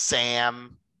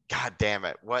 Sam. God damn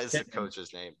it! What is the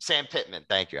coach's name? Sam Pittman.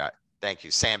 Thank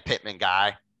you, Sam Pittman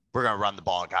guy. We're gonna run the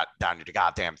ball down your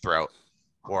goddamn throat,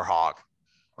 Warhog.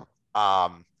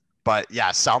 But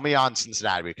yeah, sell me on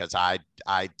Cincinnati because I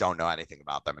don't know anything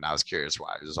about them, and I was curious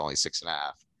why it was only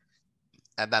 6.5.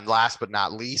 And then last but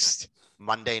not least,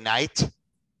 Monday night.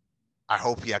 I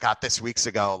hope you got this weeks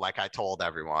ago, like I told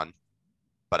everyone,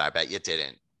 but I bet you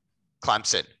didn't.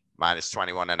 Clemson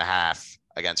 -21.5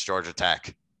 against Georgia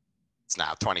Tech. It's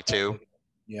now 22.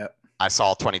 Yep. I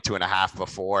saw 22.5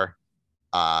 before.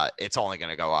 It's only going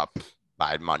to go up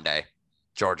by Monday.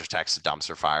 Georgia Tech's a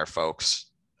dumpster fire, folks.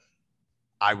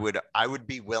 I would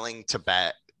be willing to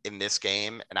bet in this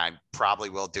game, and I probably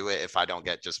will do it if I don't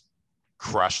get just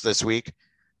crushed this week.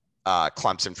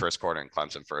 Clemson first quarter and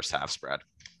Clemson first half spread.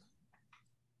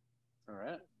 All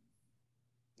right.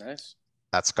 Nice.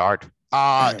 That's guard.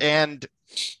 And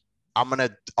I'm going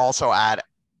to also add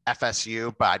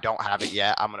FSU, but I don't have it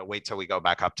yet. I'm going to wait till we go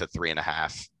back up to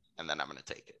 3.5, and then I'm going to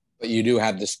take it. But you do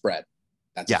have the spread.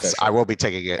 That's yes, official. I will be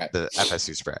taking it, okay. The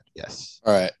FSU spread. Yes.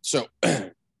 All right. So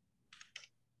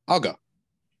I'll go.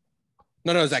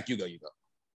 No, Zach, you go.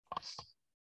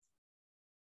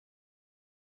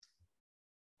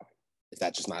 Is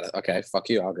that just not okay? Fuck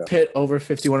you. I'll go. Pitt over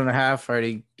 51.5. I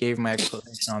already gave my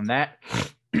explanation on that.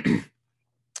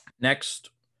 Next,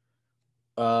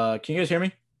 can you guys hear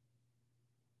me?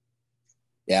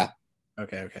 Yeah.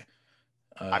 Okay.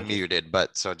 I'm muted,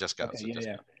 but so just go.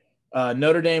 Okay, so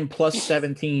Notre Dame plus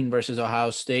 17 versus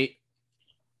Ohio State.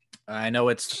 I know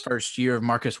it's the first year of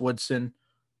Marcus Woodson,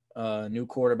 new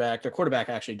quarterback. Their quarterback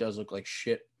actually does look like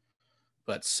shit,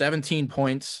 but 17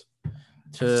 points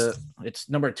it's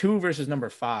number 2 versus number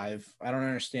 5. I don't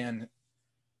understand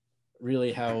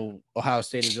really how Ohio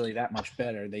State is really that much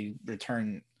better. They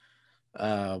return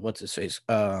what's his face?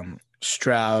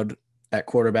 Stroud at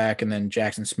quarterback, and then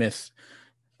Jackson Smith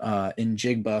in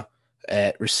Jigba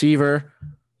at receiver.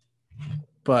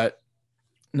 But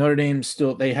Notre Dame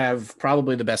still, they have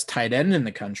probably the best tight end in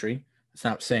the country. It's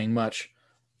not saying much,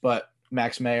 but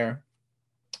Max Mayer,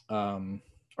 or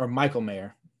Michael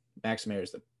Mayer. Max Mayer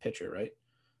is the pitcher, right?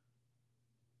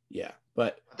 Yeah,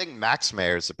 but I think Max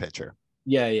Mayer is the pitcher.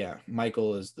 Yeah.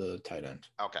 Michael is the tight end.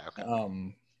 Okay.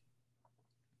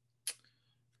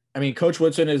 I mean, Coach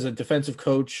Woodson is a defensive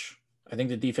coach. I think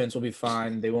the defense will be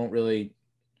fine. They won't really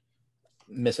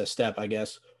miss a step, I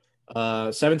guess.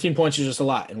 17 points is just a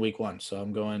lot in week 1, so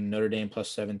I'm going Notre Dame plus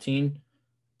 17.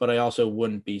 But I also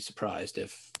wouldn't be surprised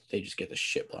if they just get the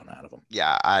shit blown out of them.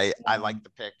 Yeah, I like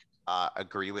the pick.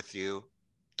 Agree with you.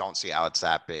 Don't see how it's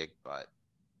that big, but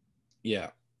yeah.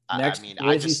 Next,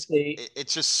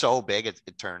 it's just so big, it's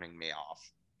turning me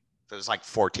off. If it was like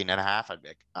 14.5,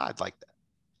 I'd like that.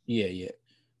 Yeah.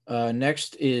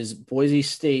 Next is Boise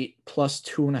State plus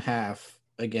 2.5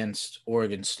 against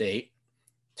Oregon State,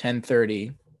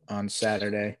 10:30 on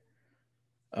Saturday.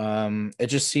 It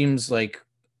just seems like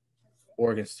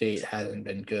Oregon State hasn't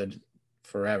been good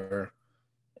forever,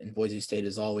 and Boise State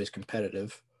is always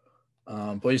competitive.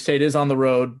 Boise State is on the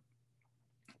road,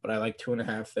 but I like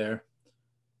 2.5 there.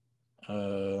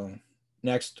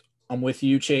 Next, I'm with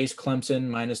you, Chase. Clemson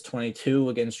minus 22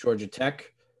 against Georgia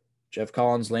Tech. Jeff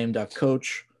Collins, lame duck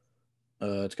coach.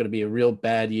 It's going to be a real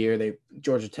bad year.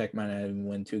 Georgia Tech might not even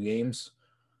win 2 games.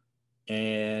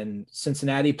 And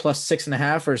Cincinnati plus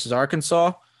 6.5 versus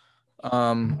Arkansas.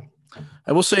 I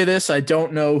will say this. I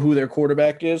don't know who their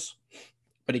quarterback is,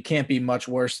 but he can't be much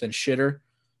worse than Shitter.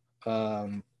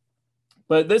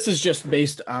 But this is just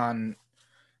based on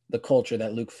the culture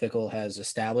that Luke Fickell has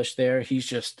established there. He's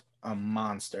just a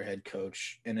monster head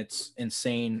coach, and it's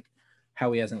insane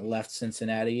how he hasn't left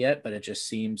Cincinnati yet, but it just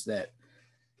seems that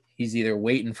he's either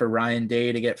waiting for Ryan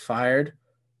Day to get fired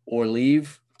or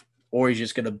leave, or he's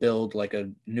just going to build like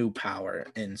a new power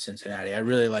in Cincinnati. I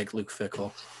really like Luke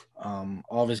Fickell. All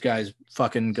of his guys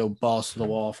fucking go balls to the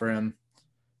wall for him.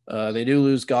 They do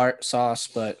lose Sauce,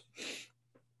 but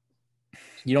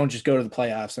you don't just go to the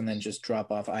playoffs and then just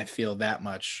drop off. I feel that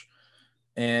much.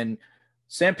 And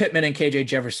Sam Pittman and KJ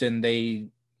Jefferson, they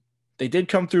did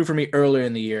come through for me earlier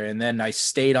in the year, and then I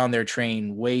stayed on their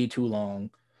train way too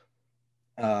long.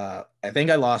 I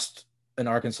think I lost an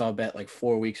Arkansas bet like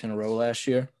 4 weeks in a row last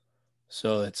year.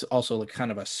 So it's also like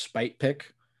kind of a spite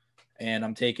pick. And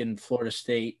I'm taking Florida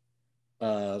State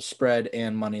spread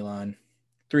and money line.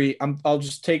 3.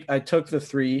 I took the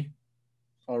 3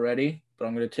 already, but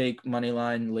I'm going to take money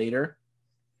line later.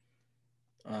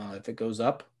 If it goes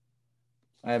up.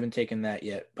 I haven't taken that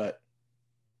yet, but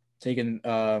taking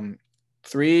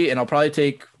 3, and I'll probably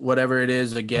take whatever it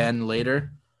is again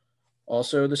later.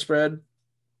 Also the spread,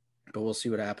 but we'll see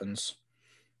what happens.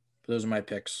 Those are my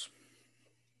picks.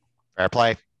 Fair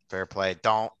play.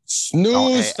 Don't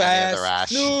snooze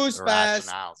fast.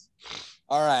 Rationales.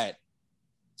 All right.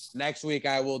 Next week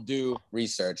I will do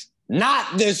research.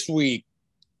 Not this week.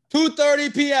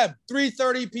 2:30 p.m.,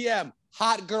 3:30 p.m.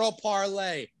 Hot girl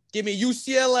parlay. Give me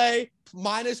UCLA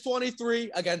minus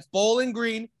 23 against Bowling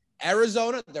Green.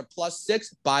 Arizona, they're plus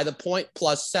 6 by the point,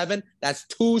 plus 7. That's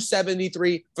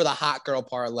 273 for the hot girl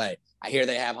parlay. I hear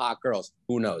they have hot girls.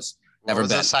 Who knows? Never been.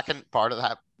 What was the second part of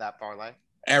that parlay?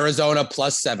 Arizona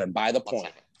plus 7 by the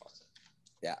point.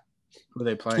 Yeah. Who are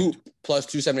they playing? Plus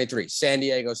 273. San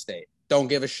Diego State. Don't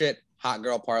give a shit. Hot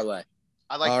girl parlay.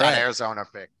 I like that Arizona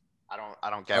pick. I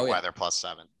don't get why they're plus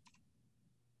 7.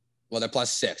 Well, they're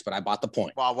plus 6, but I bought the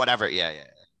point. Well, whatever. Yeah.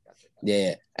 Gotcha.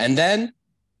 Yeah. And then,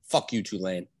 fuck you,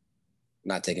 Tulane.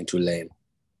 Not taking Tulane.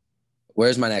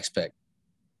 Where's my next pick?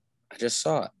 I just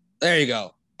saw it. There you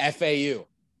go. FAU.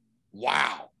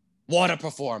 Wow. What a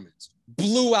performance.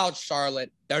 Blew out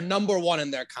Charlotte. They're number 1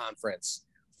 in their conference.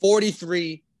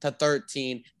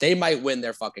 43-13. They might win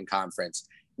their fucking conference.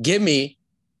 Give me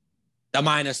the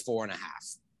minus 4.5.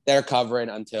 They're covering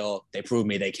until they prove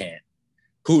me they can.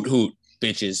 Hoot, hoot,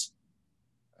 bitches.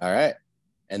 All right.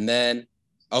 And then,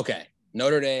 okay,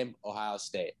 Notre Dame, Ohio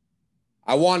State.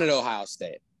 I wanted Ohio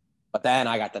State, but then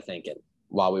I got to thinking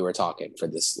while we were talking for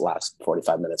this last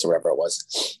 45 minutes or whatever it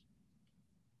was.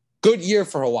 Good year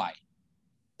for Hawaii.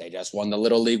 They just won the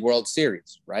Little League World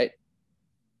Series, right?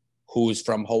 Who's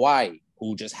from Hawaii?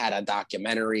 Who just had a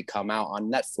documentary come out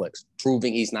on Netflix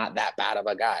proving he's not that bad of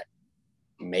a guy.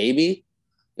 Maybe,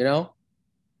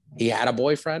 he had a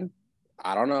boyfriend.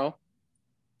 I don't know.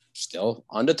 Still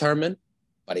undetermined,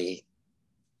 but it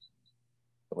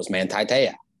was Manti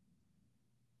Te'o.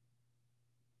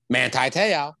 Manti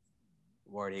Te'o,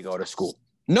 where did he go to school?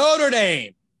 Notre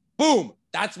Dame. Boom.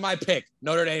 That's my pick.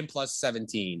 Notre Dame plus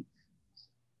 17.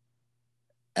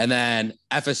 And then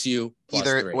FSU plus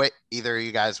 3. Either of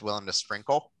you guys willing to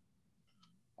sprinkle?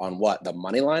 On what? The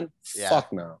money line? Yeah.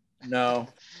 Fuck no. No.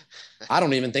 I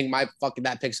don't even think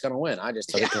that pick's going to win. I just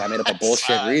took it because I made up a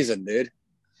bullshit reason, dude.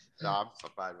 No, I'm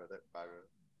fine with it.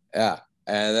 Yeah.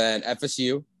 And then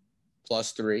FSU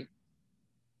plus 3.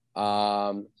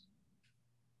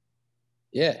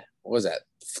 Yeah. What was that?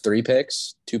 3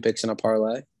 picks? 2 picks in a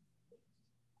parlay?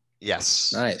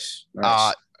 Yes. Nice.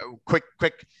 Quick.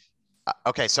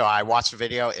 Okay, so I watched a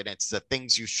video, and it's the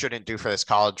things you shouldn't do for this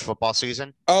college football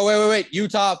season. Oh, wait.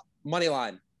 Utah money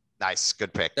line. Nice.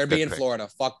 Good pick. They're being Florida.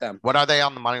 Fuck them. What are they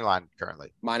on the money line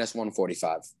currently? Minus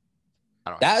 145.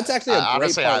 That's actually a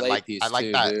great parlay piece,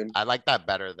 dude. I like that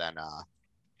better than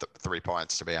 3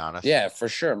 points, to be honest. Yeah, for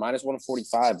sure. Minus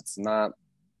 145. It's not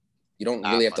 – you don't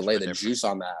really have to lay the juice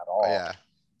on that at all. Yeah.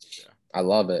 I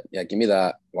love it. Yeah, give me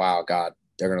that. Wow, God.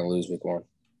 They're going to lose week 1.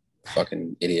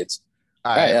 Fucking idiots.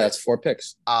 All right, yeah, that's 4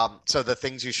 picks. So the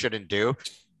things you shouldn't do,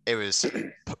 it was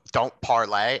don't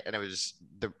parlay, and it was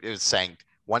saying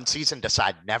one season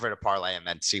decide never to parlay, and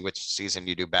then see which season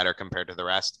you do better compared to the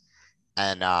rest.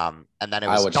 And then it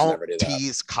was don't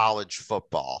tease college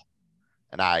football,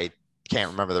 and I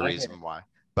can't remember the reason why,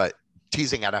 but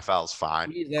teasing NFL is fine.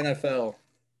 Tease NFL.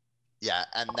 Yeah,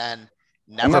 and then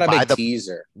never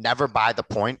buy the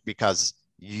point because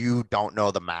you don't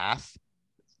know the math.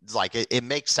 Like it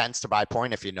makes sense to buy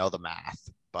point if you know the math,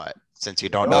 but since you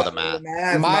don't know the math,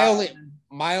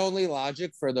 my only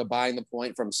logic for the buying the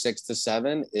point from 6 to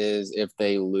 7 is if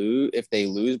they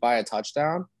lose by a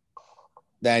touchdown,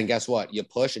 then guess what? You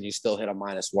push and you still hit a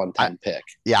minus 110 pick.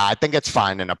 Yeah, I think it's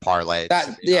fine in a parlay.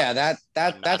 That's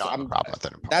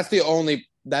the only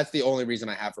reason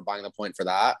I have for buying the point for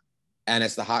that, and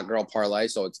it's the hot girl parlay.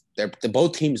 So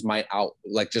both teams might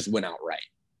just win outright.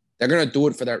 They're gonna do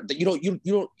it for their.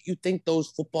 You think those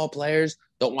football players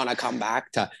don't want to come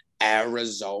back to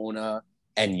Arizona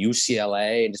and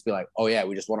UCLA and just be like, oh yeah,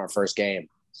 we just won our first game,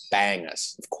 bang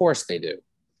us? Of course they do.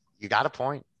 You got a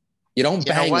point. You don't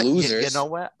bang losers. You know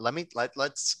what?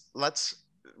 Let's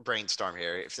brainstorm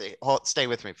here. Stay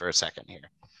with me for a second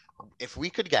here. If we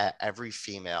could get every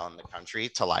female in the country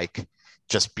to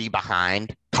just be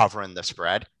behind covering the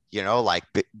spread,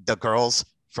 the girls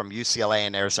from UCLA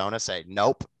and Arizona say,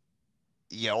 nope.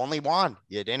 You only won.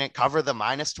 You didn't cover the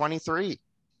minus 23.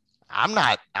 I'm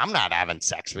not having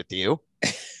sex with you.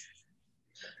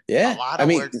 Yeah. A lot of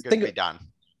work could be done.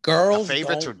 Girls don't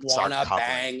want to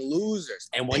bang losers.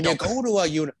 And when you go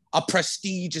to a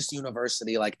prestigious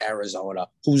university like Arizona,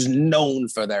 who's known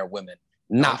for their women,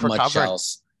 not much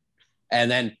else.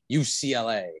 And then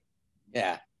UCLA.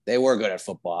 Yeah, they were good at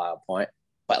football at a point,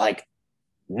 but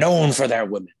known for their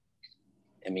women.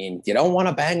 I mean, you don't want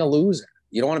to bang a loser.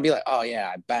 You don't want to be like, oh, yeah,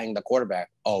 I banged the quarterback.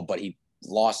 Oh, but he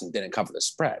lost and didn't cover the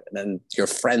spread. And then your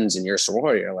friends in your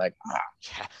sorority are like,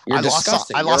 you're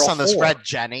disgusting. I lost on the spread,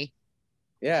 Jenny.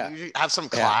 Yeah. You have some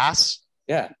class.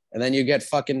 Yeah. And then you get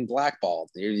fucking blackballed.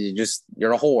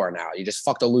 You're a whore now. You just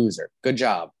fucked a loser. Good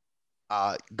job.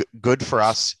 Good for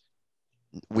us.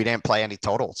 We didn't play any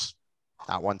totals.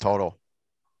 Not one total.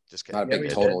 Just kidding. Not a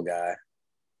big total guy.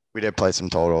 We did play some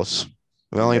totals.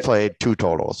 We only played 2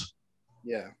 totals.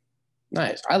 Yeah.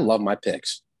 Nice. I love my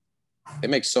picks. It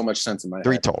makes so much sense in my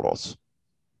 3 head. totals.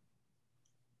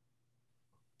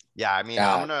 Yeah, I mean,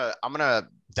 I'm gonna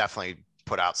definitely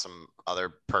put out some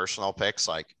other personal picks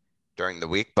during the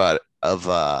week, but of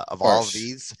all of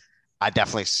these, I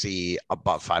definitely see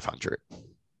above 500.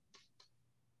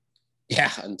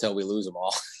 Yeah, until we lose them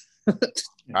all. All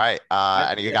right.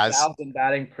 And you guys 1,000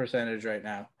 batting percentage right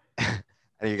now.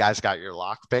 And you guys got your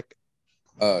lock pick?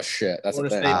 Oh shit, that's a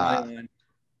thing.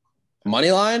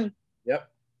 Money line? Yep.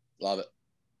 Love it.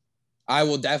 I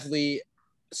will definitely.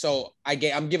 So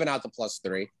I'm giving out the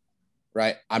 +3,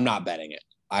 right? I'm not betting it.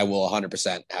 I will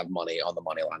 100% have money on the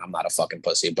money line. I'm not a fucking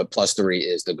pussy, but +3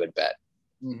 is the good bet.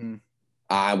 Mm-hmm.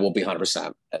 I will be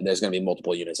 100%. There's going to be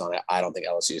multiple units on it. I don't think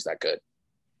LSU is that good.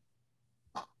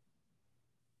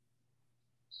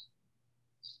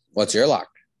 What's your lock,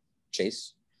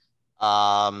 Chase?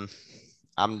 I'm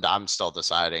still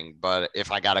deciding, but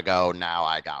if I gotta go now,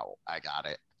 I got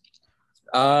it.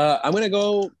 I'm gonna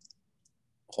go.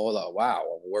 Hold on.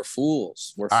 Wow, we're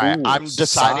fools. We're All fools. right, I'm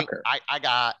deciding. Soccer.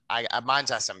 I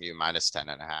mine's SMU minus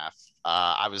 10.5.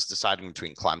 I was deciding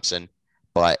between Clemson,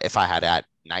 but if I had at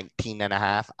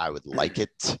 19.5, I would like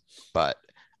it. But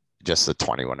just the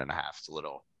 21.5 is a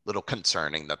little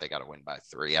concerning that they got to win by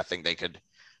 3. I think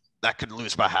that could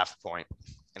lose by half a point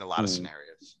in a lot of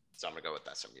scenarios. So I'm gonna go with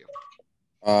SMU.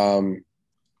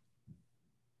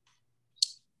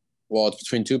 Well, it's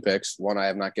between 2 picks. One I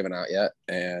have not given out yet,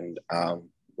 and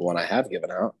one I have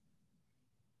given out.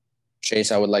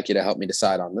 Chase, I would like you to help me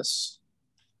decide on this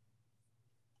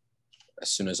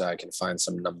as soon as I can find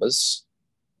some numbers.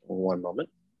 One moment.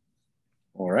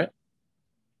 All right.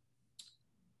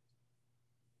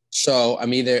 So, I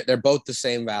mean, they're both the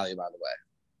same value, by the way.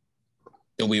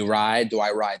 Do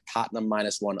I ride Tottenham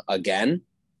 -1 again?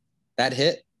 That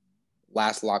hit,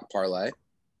 last lock parlay,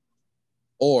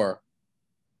 or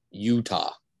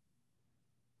Utah?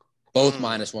 Both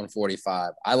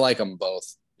 -145. I like them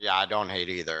both. Yeah, I don't hate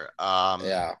either.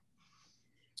 Yeah.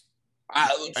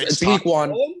 It's week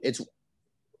 1.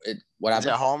 What happened?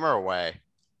 Is it home or away?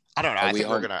 I don't know. I think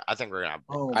we're gonna. I think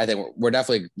we're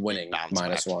definitely winning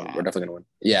 -1. We're definitely gonna win.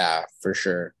 Yeah, for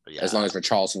sure. Yeah. As long as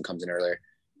Richarlison comes in earlier.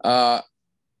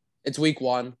 It's week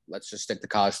 1. Let's just stick to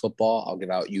college football. I'll give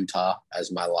out Utah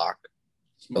as my lock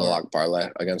for the lock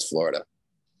parlay against Florida.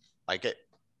 Like it.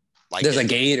 There's a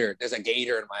gator. There's a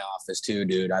gator in my office too,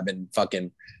 dude. I've been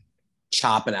fucking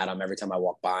chopping at him every time I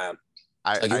walk by him.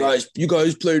 You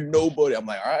guys played nobody. I'm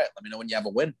like, all right, let me know when you have a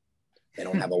win. They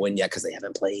don't have a win yet because they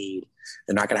haven't played.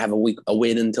 They're not gonna have a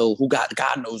win until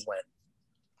God knows when.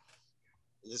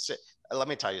 Let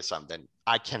me tell you something.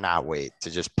 I cannot wait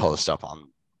to just post up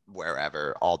on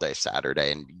wherever all day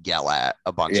Saturday and yell at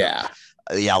a bunch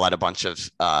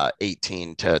of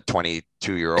 18 to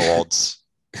 22-year-olds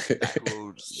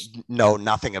who know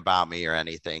nothing about me or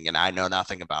anything, and I know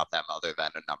nothing about them other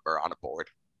than a number on a board.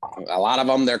 A lot of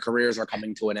them, their careers are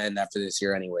coming to an end after this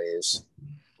year anyways.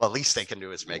 Well, at least they can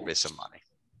do is make me some money.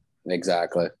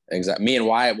 Exactly. Me and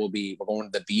Wyatt we're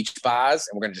going to the beach bars,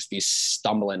 and we're going to just be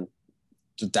stumbling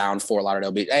down Fort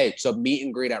Lauderdale Beach. Hey, so meet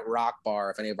and greet at Rock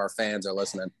Bar if any of our fans are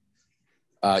listening.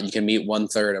 You can meet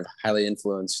 1/3 of Highly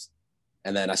Influenced,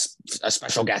 and then a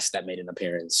special guest that made an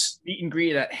appearance. Meet and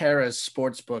greet at Harrah's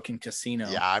Sportsbook and Casino.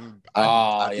 Yeah, I'm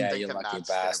you lucky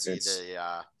bastards.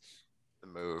 The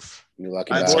move. You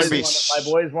lucky my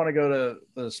boys want to go to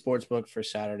the Sportsbook for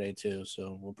Saturday too,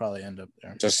 so we'll probably end up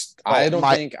there. I don't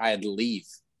think I'd leave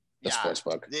the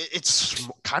Sportsbook. It's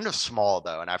kind of small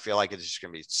though, and I feel like it's just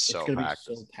gonna be so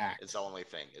packed. It's the only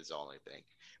thing.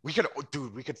 We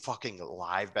could fucking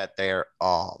live bet there.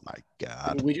 Oh my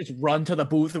god. We just run to the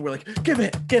booth and we're like, give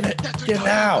it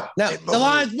now. The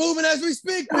line's moving as we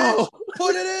speak. Bro.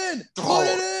 Put it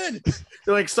in.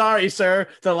 They're like, sorry, sir,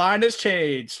 the line has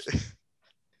changed.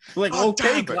 Like,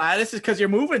 okay, Gladys, it's because you're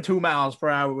moving 2 miles per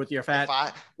hour with your fat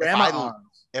grandma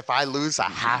arms. If I lose a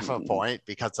half a point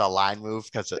because the line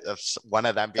moved because of one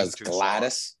of them being too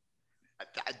Gladys,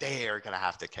 slow, they are gonna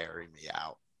have to carry me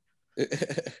out.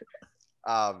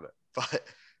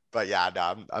 But yeah,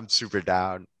 no, I'm super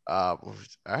down. All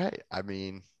right, I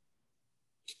mean,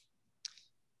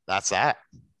 that's that.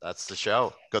 That's the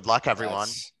show. Good luck, everyone.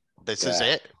 This is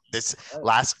it. This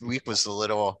last week was a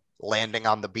little landing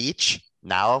on the beach.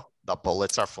 Now the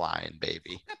bullets are flying,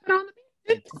 baby.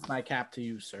 My cap to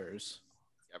you, sirs.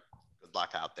 Yep. Good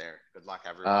luck out there. Good luck,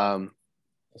 everyone.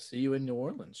 I'll see you in New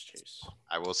Orleans, Chase.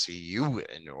 I will see you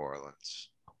in New Orleans.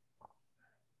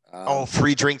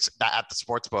 Free drinks at the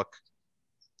Sportsbook.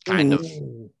 Kind of,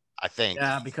 I think.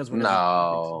 Yeah, because we're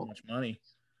so much money.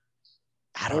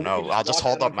 I don't know. I'll just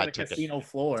hold up my ticket. Casino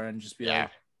floor and just be like,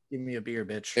 give me a beer,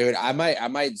 bitch. Dude, I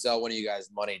might sell one of you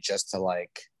guys money just to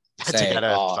like say,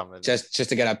 just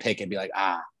to get a pick and be like,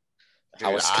 dude,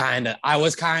 I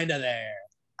was kind of there.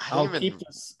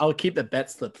 I'll keep the bet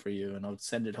slip for you, and I'll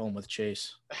send it home with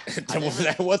Chase.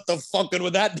 What the fuck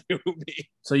would that do me?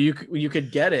 So you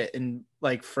could get it and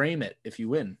like frame it if you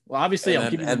win. Well, obviously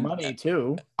I'll give you the money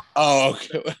too. Oh,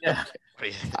 okay. Yeah.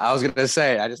 I was gonna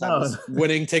say I just have this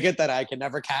winning ticket that I can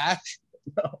never cash.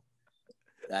 No.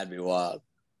 That'd be wild.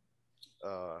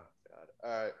 Oh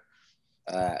God!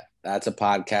 All right. That's a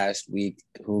podcast.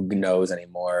 Who knows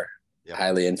anymore? Yep.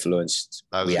 Highly Influenced.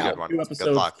 That was a good one.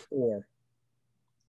 Good luck. 4.